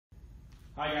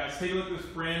Hi guys, take a look at this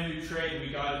brand new trade we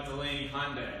got at Delaney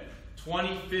Honda.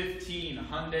 2015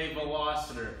 Hyundai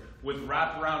Veloster with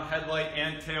wraparound headlight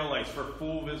and tail lights for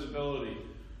full visibility.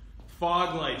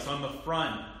 Fog lights on the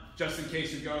front, just in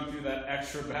case you're going through that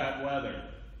extra bad weather.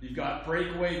 You've got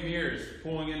breakaway mirrors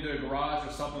pulling into a garage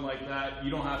or something like that.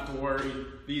 You don't have to worry.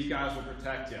 These guys will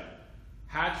protect you.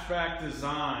 Hatchback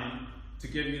design to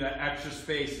give you that extra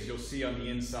space, as you'll see on the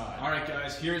inside. All right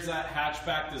guys, here's that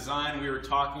hatchback design we were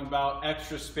talking about.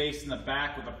 Extra space in the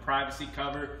back with a privacy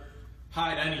cover.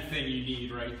 Hide anything you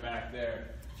need right back there.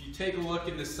 If you take a look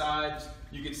in the sides,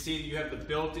 you can see that you have the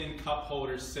built-in cup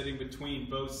holders sitting between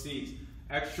both seats.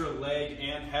 Extra leg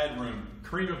and headroom.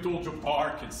 Kareem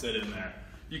Abdul-Jabbar can sit in there.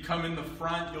 You come in the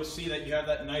front, you'll see that you have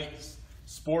that nice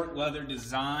sport leather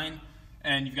design,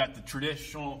 and you've got the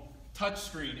traditional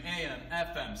touchscreen, AM,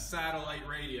 FM, satellite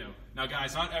radio. Now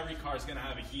guys, not every car is going to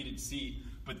have a heated seat,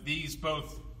 but these,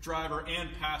 both driver and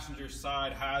passenger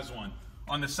side, has one.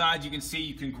 On the side you can see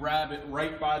you can grab it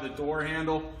right by the door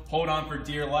handle, hold on for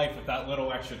dear life with that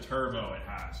little extra turbo it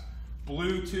has.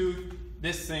 Bluetooth,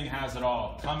 this thing has it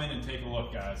all. Come in and take a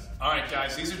look, guys. All right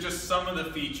guys, these are just some of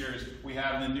the features we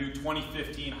have in the new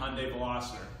 2015 Hyundai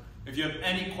Veloster. If you have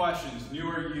any questions, new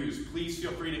or used, please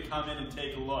feel free to come in and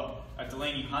take a look at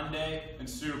Delaney Hyundai and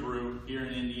Subaru here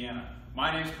in Indiana.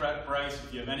 My name's Brett Bryce.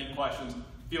 If you have any questions,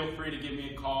 feel free to give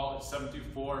me a call at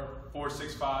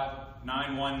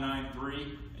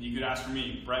 724-465-9193, and you could ask for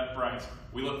me, Brett Bryce.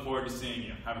 We look forward to seeing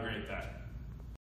you. Have a great day.